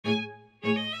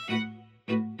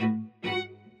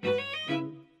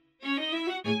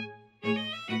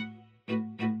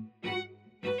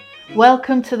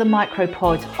Welcome to the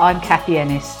Micropod. I'm Kathy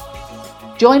Ennis.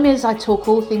 Join me as I talk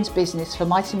all things business for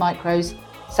mighty micros,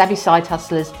 savvy side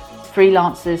hustlers,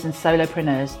 freelancers and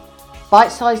solopreneurs.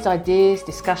 Bite-sized ideas,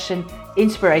 discussion,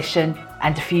 inspiration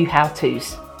and a few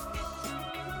how-tos.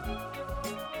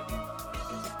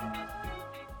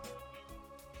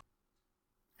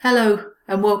 Hello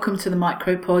and welcome to the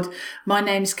Micropod. My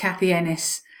name's Kathy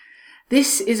Ennis.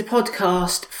 This is a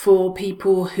podcast for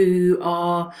people who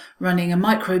are running a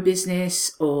micro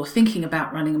business or thinking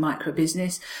about running a micro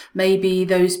business. Maybe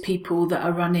those people that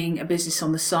are running a business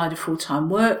on the side of full-time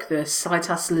work, the side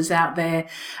hustlers out there,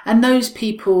 and those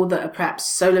people that are perhaps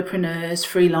solopreneurs,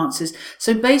 freelancers.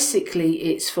 So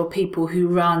basically it's for people who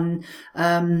run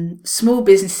small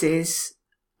businesses,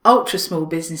 ultra small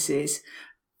businesses,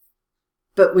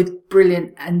 but with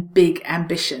brilliant and big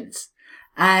ambitions.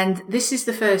 And this is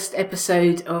the first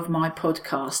episode of my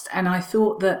podcast. And I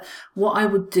thought that what I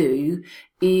would do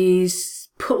is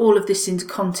put all of this into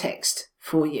context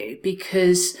for you,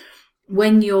 because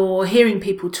when you're hearing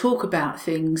people talk about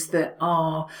things that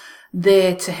are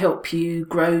there to help you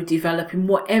grow, develop in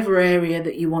whatever area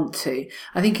that you want to,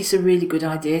 I think it's a really good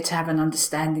idea to have an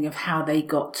understanding of how they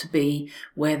got to be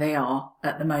where they are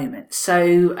at the moment.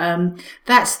 So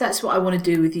that's what I want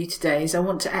to do with you today, is I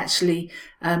want to actually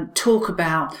talk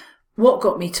about what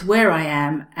got me to where I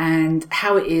am and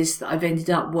how it is that I've ended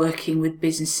up working with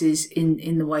businesses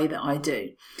in the way that I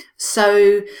do.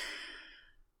 So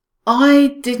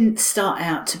I didn't start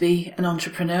out to be an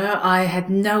entrepreneur. I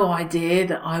had no idea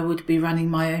that I would be running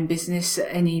my own business at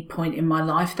any point in my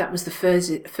life. That was the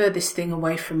furthest thing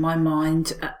away from my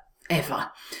mind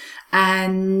ever.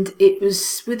 And it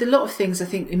was with a lot of things, I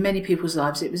think, in many people's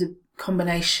lives, it was a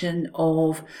combination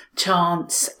of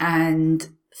chance and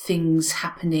things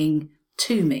happening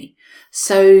to me.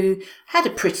 So had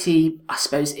a pretty, I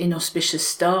suppose, inauspicious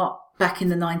start. Back in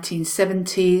the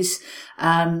 1970s,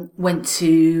 went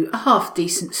to a half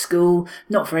decent school.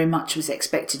 Not very much was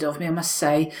expected of me, I must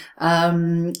say.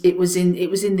 It was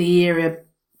in the era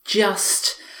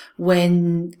just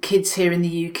when kids here in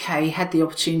the UK had the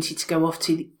opportunity to go off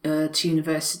to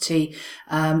university,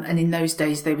 and in those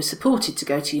days they were supported to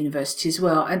go to university as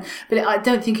well. But I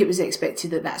don't think it was expected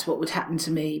that that's what would happen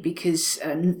to me, because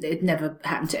it never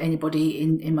happened to anybody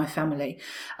in my family.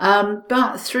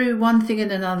 But through one thing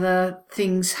and another,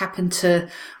 things happened to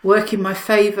work in my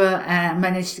favour, and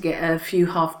managed to get a few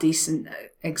half decent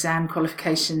exam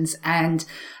qualifications, and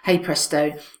hey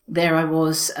presto, there I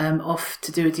was, off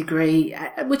to do a degree,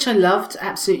 which I loved,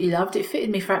 absolutely loved. It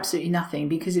fitted me for absolutely nothing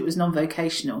because it was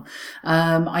non-vocational.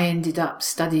 I ended up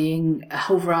studying a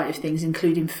whole variety of things,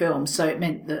 including film. So it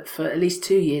meant that for at least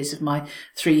 2 years of my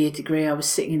 3-year degree, I was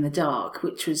sitting in the dark,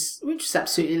 which was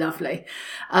absolutely lovely.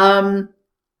 But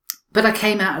I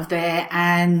came out of there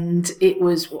and it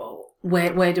was,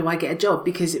 where do I get a job?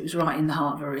 Because it was right in the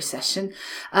heart of a recession.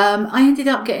 I ended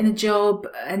up getting a job,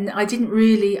 and I didn't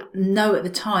really know at the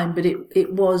time, but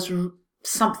it was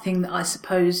something that I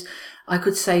suppose I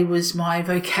could say was my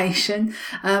vocation.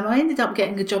 I ended up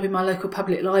getting a job in my local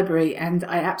public library, and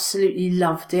I absolutely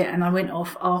loved it. And I went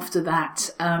off after that,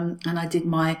 and I did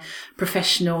my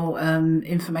professional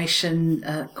information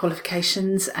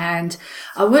qualifications, and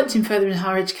I worked in further and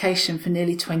higher education for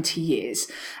nearly 20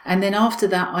 years. And then after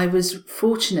that, I was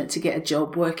fortunate to get a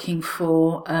job working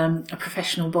for a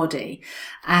professional body,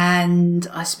 and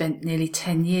I spent nearly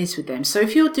 10 years with them. So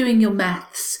if you're doing your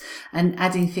maths and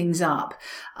adding things up,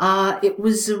 it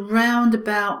was around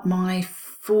about my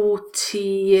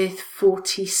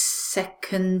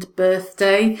 42nd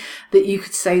birthday that you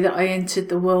could say that I entered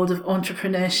the world of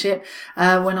entrepreneurship,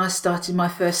 when I started my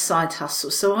first side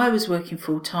hustle. So I was working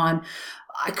full time.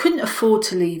 I couldn't afford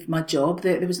to leave my job.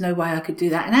 There was no way I could do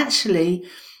that. And actually,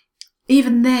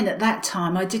 even then, at that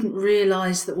time, I didn't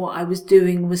realise that what I was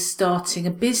doing was starting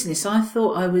a business. I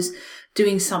thought I was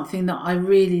doing something that I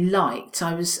really liked.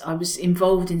 I was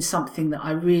involved in something that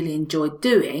I really enjoyed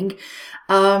doing.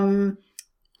 And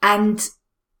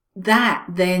that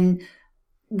then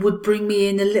would bring me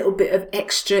in a little bit of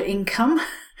extra income.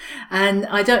 And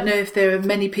I don't know if there are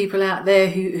many people out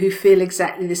there who feel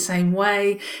exactly the same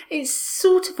way. It's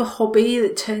sort of a hobby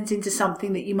that turns into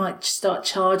something that you might start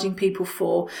charging people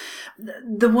for.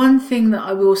 The one thing that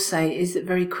I will say is that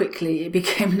very quickly it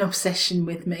became an obsession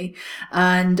with me,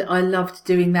 and I loved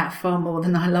doing that far more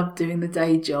than I loved doing the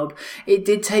day job. It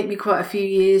did take me quite a few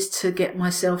years to get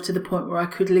myself to the point where I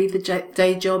could leave the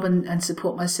day job and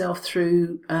support myself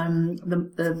through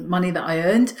the money that I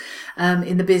earned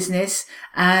in the business.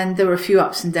 And there were a few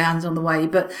ups and downs on the way,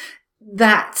 but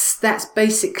that's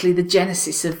basically the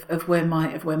genesis of where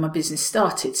my business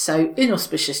started. So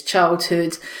inauspicious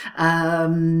childhood,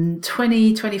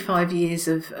 25 years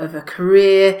of a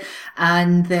career,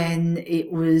 and then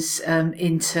it was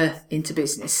into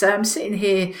business. So I'm sitting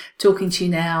here talking to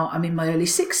you now. I'm in my early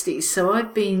 60s, so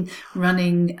I've been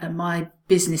running my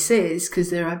businesses, because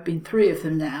there have been 3 of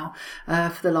them now,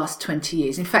 for the last 20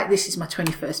 years. In fact, this is my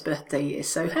 21st birthday year,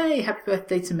 so hey, happy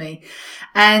birthday to me.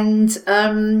 And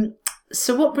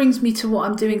so what brings me to what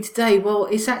I'm doing today? Well,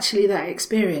 it's actually that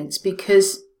experience,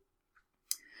 because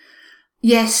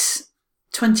yes,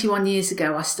 21 years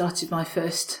ago, I started my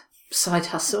first side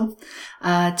hustle.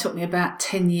 It took me about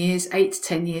 10 years, 8 to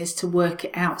 10 years to work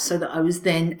it out, so that I was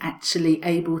then actually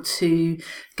able to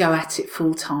go at it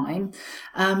full time.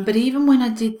 But even when I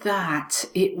did that,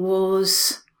 it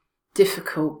was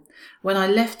difficult. When I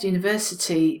left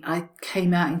university, I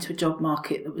came out into a job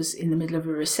market that was in the middle of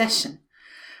a recession.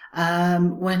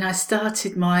 When I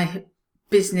started my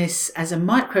business as a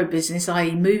micro business,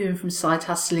 i.e. moving from side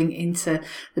hustling into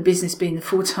the business being the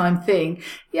full-time thing,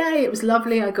 it was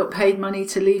lovely. I got paid money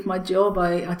to leave my job.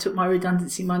 I took my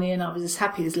redundancy money and I was as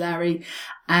happy as Larry.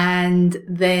 And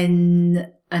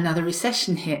then another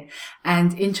recession hit.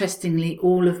 And interestingly,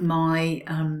 all of my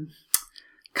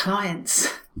clients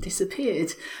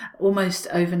disappeared almost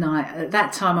overnight. At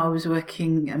that time, I was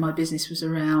working, and my business was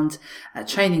around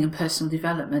training and personal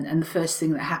development. And the first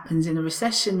thing that happens in a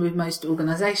recession with most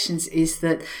organizations is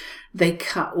that they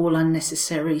cut all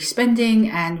unnecessary spending,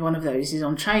 and one of those is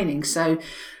on training. So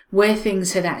where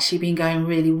things had actually been going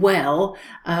really well,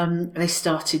 they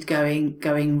started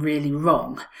going really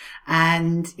wrong.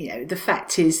 And, the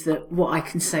fact is that what I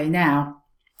can say now,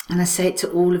 and I say it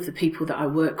to all of the people that I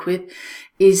work with,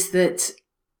 is that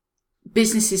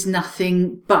business is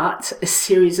nothing but a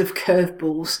series of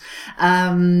curveballs.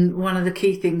 One of the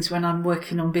key things when I'm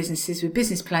working on businesses with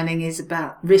business planning is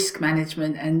about risk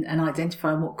management and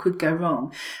identifying what could go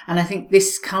wrong. And I think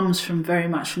this comes from very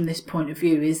much from this point of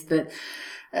view, is that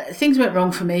things went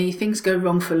wrong for me. Things go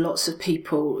wrong for lots of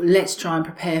people. Let's try and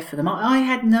prepare for them. I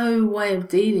had no way of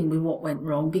dealing with what went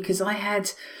wrong, because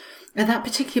at that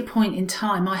particular point in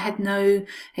time, I had no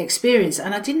experience,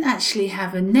 and I didn't actually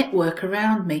have a network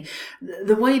around me.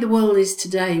 The way the world is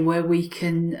today, where we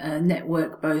can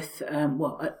network both,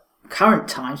 at current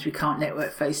times we can't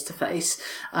network face to face,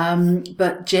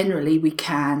 but generally we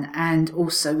can, and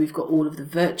also we've got all of the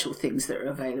virtual things that are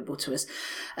available to us.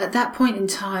 At that point in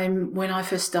time, when I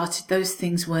first started, those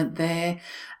things weren't there.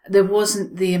 There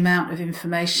wasn't the amount of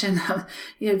information,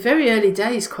 very early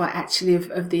days, quite actually,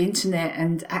 of the internet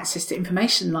and access to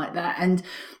information like that. And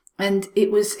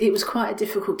it was quite a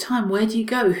difficult time. Where do you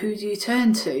go? Who do you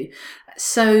turn to?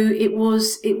 So it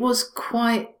was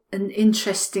quite an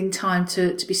interesting time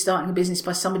to be starting a business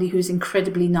by somebody who's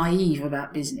incredibly naive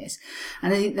about business.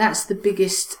 And I think that's the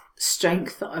biggest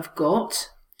strength that I've got.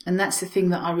 And that's the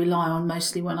thing that I rely on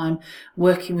mostly when I'm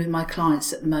working with my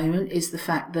clients at the moment, is the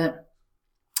fact that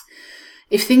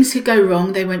if things could go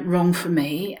wrong, they went wrong for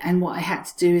me. And what I had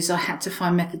to do is I had to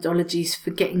find methodologies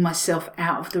for getting myself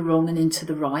out of the wrong and into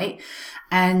the right.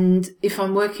 And if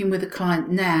I'm working with a client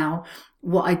now,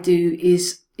 what I do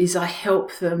is I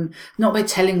help them, not by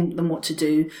telling them what to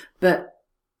do, but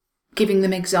giving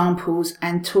them examples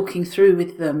and talking through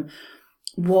with them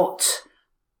what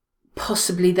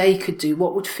possibly they could do,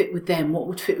 what would fit with them, what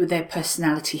would fit with their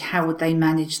personality, how would they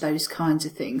manage those kinds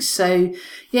of things. So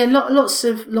lots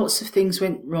of things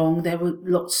went wrong. There were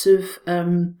lots of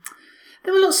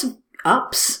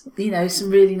ups, some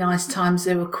really nice times.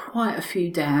 There were quite a few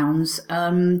downs,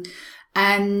 and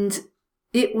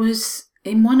it was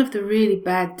in one of the really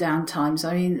bad down times.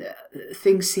 I mean,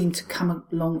 things seemed to come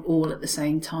along all at the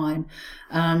same time.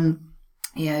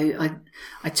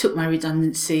 I took my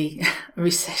redundancy, a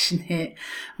recession hit.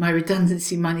 My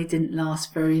redundancy money didn't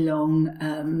last very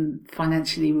long.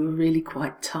 Financially, we were really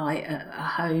quite tight at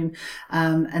home.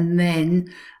 And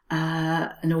then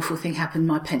an awful thing happened.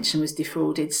 My pension was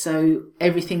defrauded. So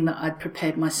everything that I'd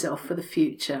prepared myself for the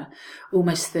future,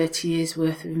 almost 30 years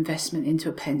worth of investment into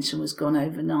a pension, was gone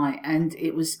overnight. And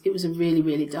it was a really,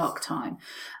 really dark time,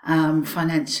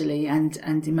 financially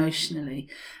and emotionally.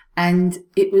 And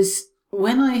it was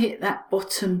when I hit that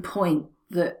bottom point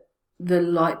that the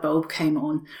light bulb came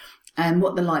on. And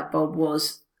what the light bulb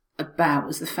was about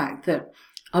was the fact that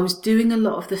I was doing a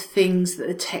lot of the things that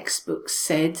the textbooks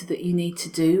said that you need to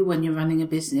do when you're running a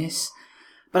business,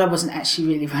 but I wasn't actually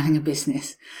really running a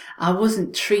business. I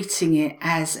wasn't treating it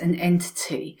as an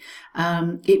entity.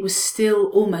 It was still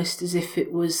almost as if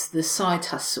it was the side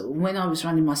hustle. When I was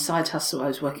running my side hustle, I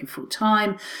was working full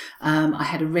time. I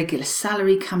had a regular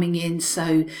salary coming in.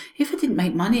 So if I didn't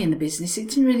make money in the business, it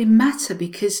didn't really matter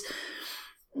because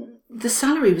the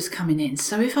salary was coming in.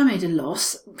 So if I made a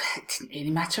loss, it didn't really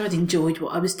matter. I'd enjoyed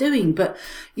what I was doing. But,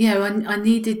 I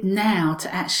needed now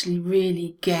to actually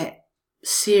really get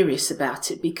serious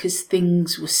about it because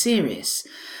things were serious.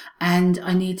 And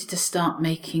I needed to start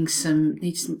making some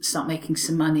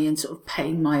money and sort of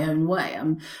paying my own way.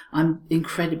 I'm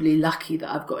incredibly lucky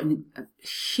that I've got a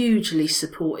hugely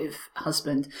supportive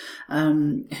husband,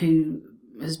 who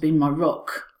has been my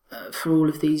rock for all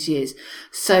of these years.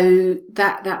 So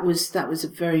that was a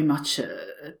very much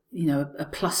a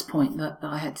plus point that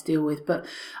I had to deal with, but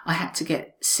I had to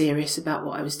get serious about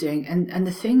what I was doing. And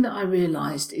the thing that I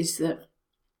realized is that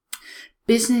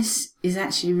business is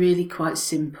actually really quite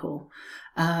simple.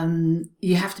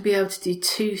 You have to be able to do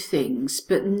two things,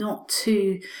 but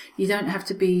you don't have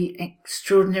to be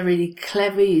extraordinarily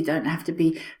clever. You don't have to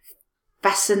be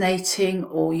fascinating,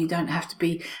 or you don't have to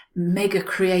be mega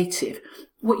creative.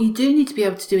 What you do need to be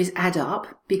able to do is add up,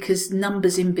 because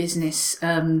numbers in business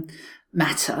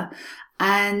matter,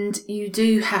 and you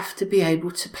do have to be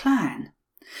able to plan.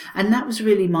 And that was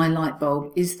really my light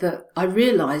bulb, is that I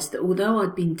realised that although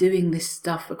I'd been doing this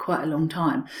stuff for quite a long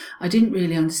time, I didn't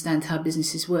really understand how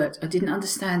businesses worked. I didn't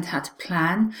understand how to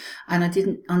plan, and I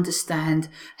didn't understand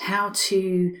how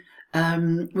to,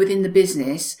 within the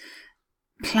business,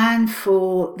 plan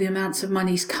for the amounts of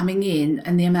monies coming in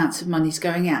and the amounts of monies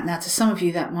going out. Now, to some of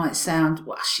you, that might sound,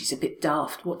 well, she's a bit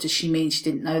daft. What does she mean? She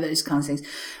didn't know those kinds of things.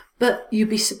 But you'd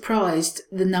be surprised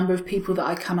the number of people that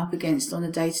I come up against on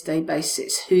a day-to-day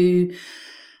basis who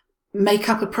make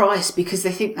up a price because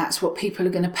they think that's what people are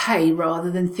going to pay, rather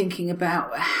than thinking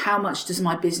about how much does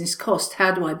my business cost?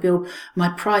 How do I build my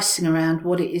pricing around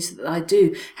what it is that I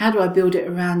do? How do I build it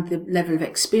around the level of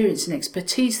experience and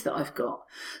expertise that I've got?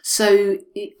 So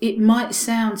it might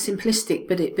sound simplistic,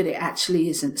 but it actually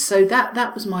isn't. So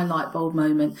that was my light bulb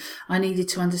moment. I needed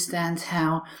to understand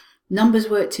how numbers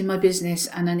worked in my business,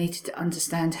 and I needed to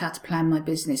understand how to plan my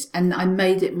business. And I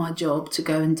made it my job to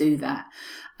go and do that.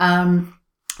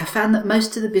 I found that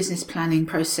most of the business planning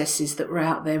processes that were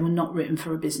out there were not written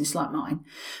for a business like mine.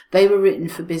 They were written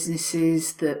for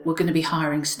businesses that were going to be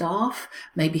hiring staff,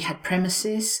 maybe had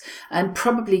premises, and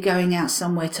probably going out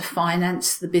somewhere to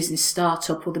finance the business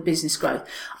startup or the business growth.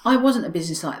 I wasn't a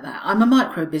business like that. I'm a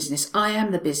micro business. I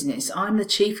am the business. I'm the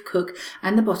chief cook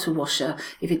and the bottle washer.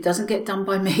 If it doesn't get done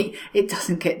by me, it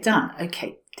doesn't get done.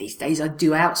 Okay. These days I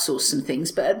do outsource some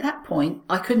things, but at that point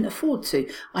I couldn't afford to.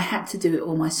 I had to do it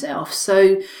all myself.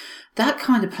 So that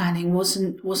kind of planning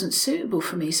wasn't suitable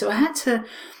for me. So I had to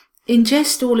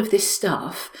ingest all of this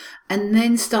stuff and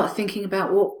then start thinking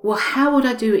about, well, how would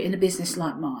I do it in a business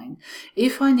like mine?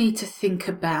 If I need to think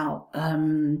about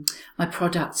my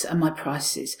products and my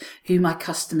prices, who my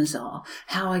customers are,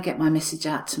 how I get my message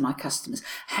out to my customers,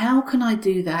 how can I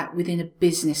do that within a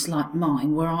business like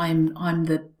mine, where I'm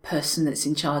the person that's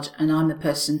in charge and I'm the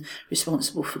person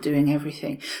responsible for doing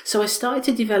everything? So I started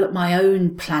to develop my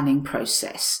own planning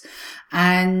process,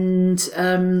 and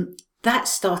that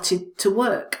started to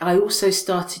work. I also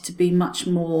started to be much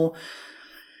more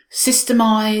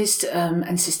systemized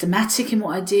and systematic in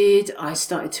what I did. I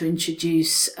started to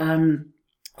introduce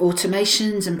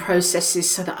automations and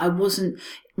processes so that I wasn't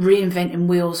reinventing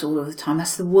wheels all of the time.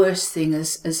 That's the worst thing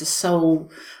as a sole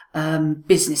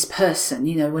business person,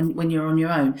 when you're on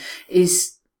your own,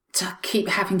 is to keep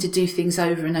having to do things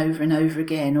over and over and over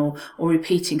again, or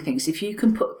repeating things. If you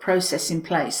can put a process in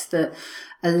place that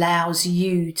allows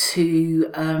you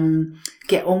to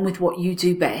get on with what you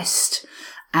do best,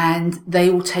 and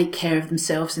they all take care of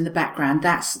themselves in the background,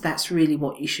 that's really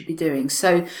what you should be doing.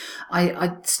 So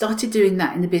I started doing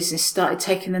that in the business, started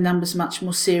taking the numbers much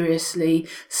more seriously,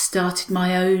 started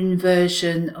my own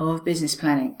version of business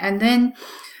planning. And then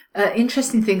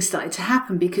interesting things started to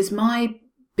happen, because my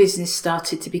business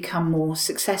started to become more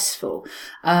successful.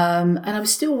 And I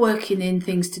was still working in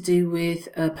things to do with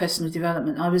personal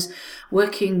development. I was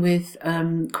working with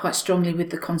quite strongly with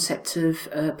the concept of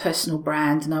personal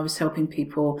brand, and I was helping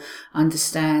people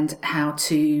understand how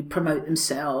to promote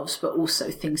themselves, but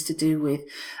also things to do with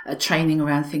training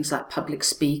around things like public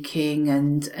speaking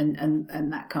and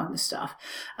that kind of stuff.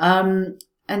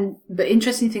 But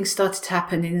interesting things started to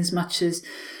happen in as much as,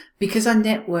 because I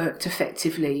networked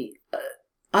effectively,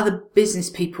 other business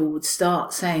people would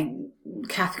start saying,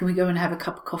 Kath, can we go and have a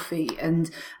cup of coffee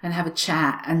and have a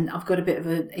chat? And I've got a bit of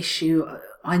an issue.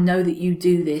 I know that you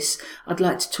do this. I'd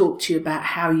like to talk to you about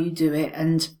how you do it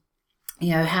and,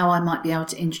 how I might be able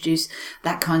to introduce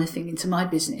that kind of thing into my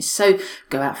business. So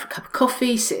go out for a cup of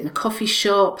coffee, sit in a coffee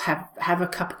shop, have a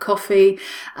cup of coffee.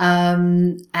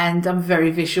 And I'm a very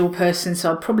visual person,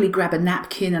 so I'd probably grab a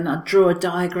napkin and I'd draw a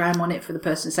diagram on it for the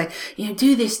person to say,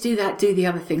 do this, do that, do the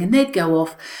other thing. And they'd go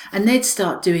off and they'd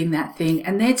start doing that thing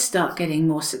and they'd start getting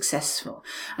more successful.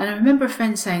 And I remember a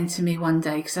friend saying to me one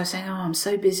day, because I was saying, I'm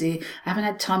so busy, I haven't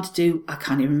had time to do, I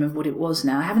can't even remember what it was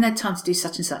now, I haven't had time to do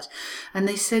such and such. And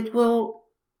they said, well,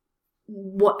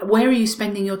 where are you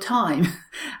spending your time?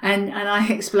 And I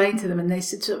explained to them and they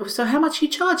said, so how much are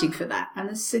you charging for that? And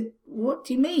I said, what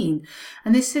do you mean?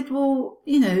 And they said, well,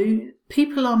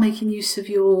 people are making use of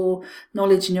your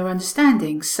knowledge and your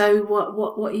understanding. So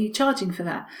what are you charging for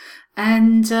that?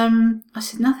 And I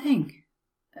said, nothing.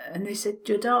 And they said,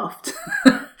 you're daft.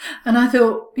 And I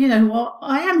thought, you know what?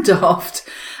 I am daft.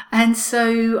 And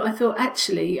so I thought,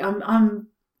 actually, I'm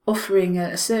offering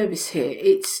a service here.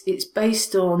 It's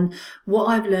based on what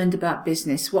I've learned about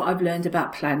business, what I've learned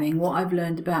about planning, what I've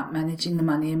learned about managing the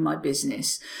money in my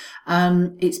business.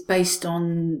 It's based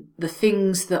on the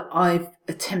things that I've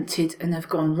attempted and have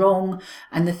gone wrong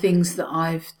and the things that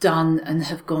I've done and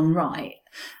have gone right.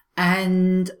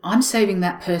 And I'm saving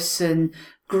that person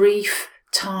grief,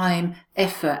 time,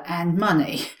 effort and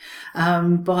money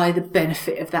by the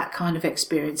benefit of that kind of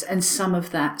experience and some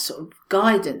of that sort of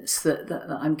guidance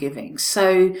that I'm giving.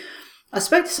 So I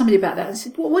spoke to somebody about that and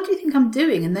said, well, what do you think I'm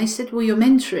doing? And they said, well, you're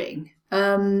mentoring.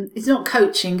 It's not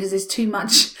coaching because there's too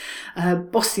much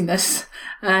bossiness.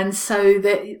 And so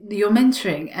that you're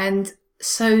mentoring. And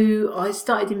so I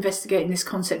started investigating this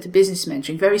concept of business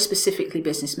mentoring, very specifically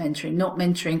business mentoring, not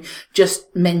mentoring,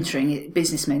 just mentoring,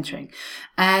 business mentoring.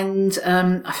 And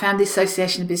I found the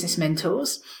Association of Business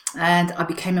Mentors and I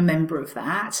became a member of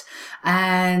that.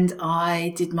 And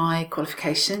I did my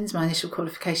qualifications, my initial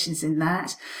qualifications in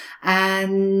that.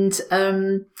 And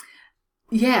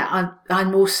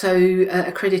I'm also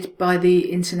accredited by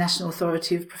the International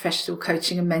Authority of Professional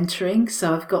Coaching and Mentoring.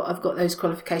 So I've got those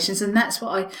qualifications, and that's what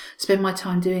I spend my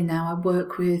time doing now. I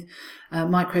work with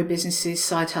micro businesses,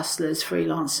 side hustlers,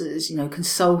 freelancers,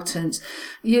 consultants,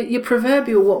 your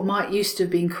proverbial what might used to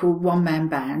have been called one-man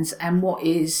bands, and what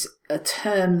is a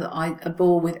term that I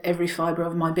abhor with every fibre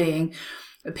of my being.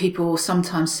 People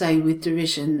sometimes say with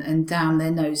derision and down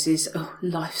their noses,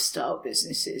 lifestyle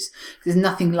businesses. There's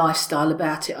nothing lifestyle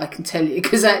about it, I can tell you,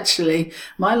 because actually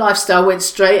my lifestyle went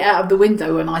straight out of the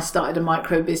window when I started a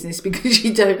micro business, because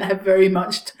you don't have very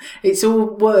much. It's all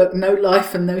work, no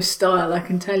life and no style, I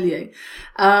can tell you.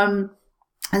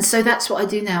 And so that's what I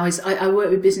do now is I work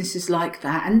with businesses like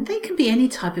that, and they can be any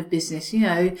type of business,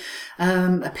 a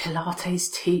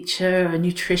Pilates teacher, a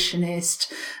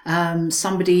nutritionist,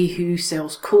 somebody who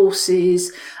sells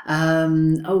courses.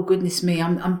 Oh goodness me,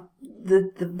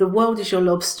 the world is your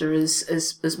lobster,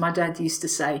 as my dad used to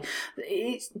say.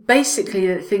 It's basically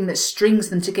the thing that strings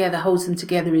them together, holds them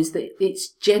together, is that it's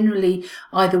generally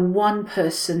either one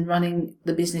person running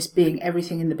the business, being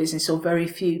everything in the business, or very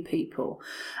few people.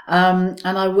 And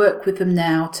I work with them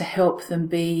now to help them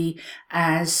be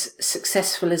as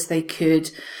successful as they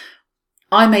could.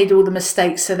 I made all the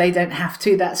mistakes so they don't have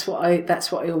to. That's what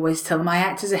I always tell them. I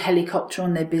act as a helicopter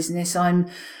on their business. I'm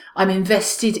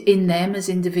invested in them as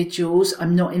individuals.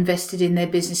 I'm not invested in their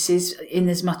businesses in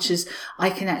as much as I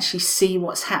can actually see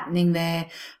what's happening there,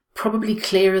 probably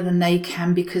clearer than they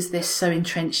can, because they're so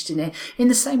entrenched in it. In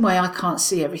the same way, I can't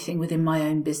see everything within my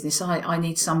own business. I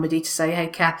need somebody to say, hey,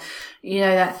 Kath,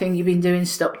 that thing you've been doing,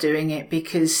 stop doing it,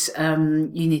 because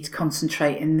you need to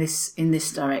concentrate in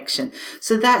this direction.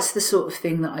 So that's the sort of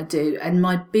thing that I do. And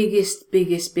my biggest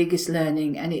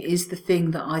learning, and it is the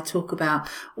thing that I talk about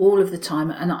all of the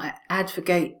time and I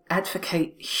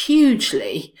advocate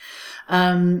hugely,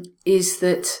 is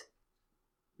that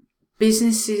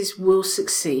businesses will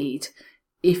succeed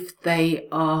if they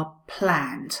are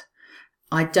planned.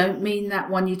 I don't mean that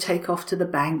one you take off to the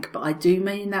bank, but I do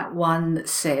mean that one that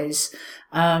says,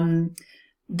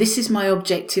 this is my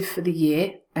objective for the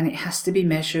year, and it has to be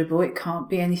measurable. It can't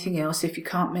be anything else. If you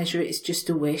can't measure it, it's just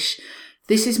a wish.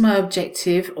 This is my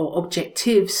objective or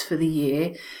objectives for the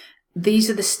year. These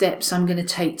are the steps I'm going to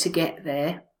take to get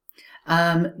there.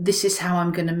 This is how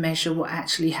I'm going to measure what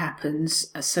actually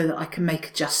happens so that I can make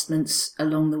adjustments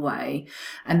along the way.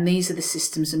 And these are the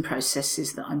systems and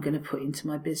processes that I'm going to put into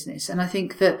my business. And I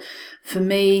think that for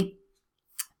me,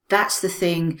 that's the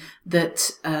thing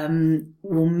that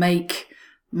will make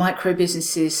micro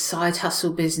businesses, side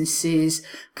hustle businesses,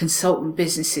 consultant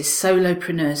businesses,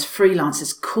 solopreneurs,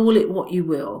 freelancers, call it what you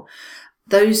will.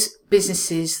 Those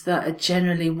businesses that are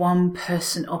generally one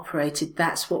person operated,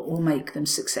 that's what will make them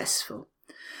successful.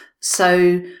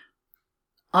 So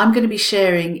I'm going to be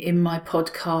sharing in my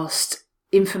podcast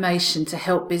information to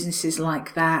help businesses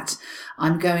like that.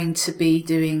 I'm going to be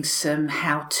doing some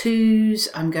how-tos.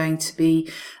 I'm going to be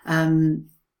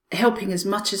helping as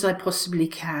much as I possibly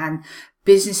can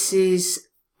businesses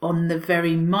on the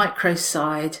very micro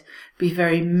side be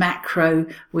very macro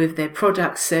with their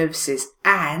products, services,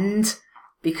 and,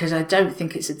 because I don't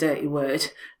think it's a dirty word,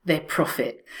 their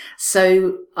profit.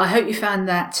 So I hope you found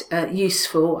that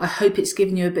useful. I hope it's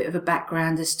given you a bit of a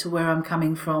background as to where I'm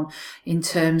coming from in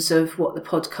terms of what the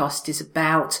podcast is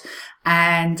about.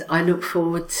 And I look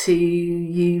forward to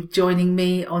you joining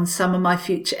me on some of my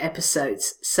future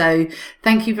episodes. So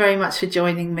thank you very much for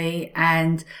joining me,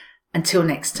 and until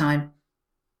next time.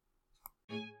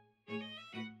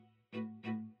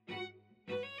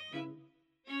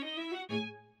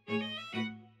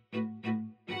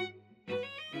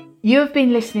 You have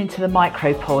been listening to the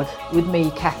Micropod with me,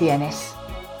 Kathy Ennis.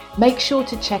 Make sure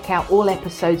to check out all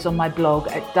episodes on my blog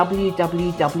at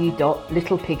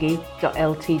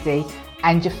www.littlepiggy.ltd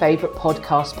and your favourite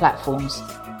podcast platforms.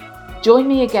 Join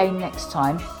me again next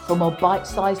time for more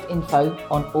bite-sized info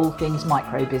on all things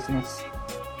micro business.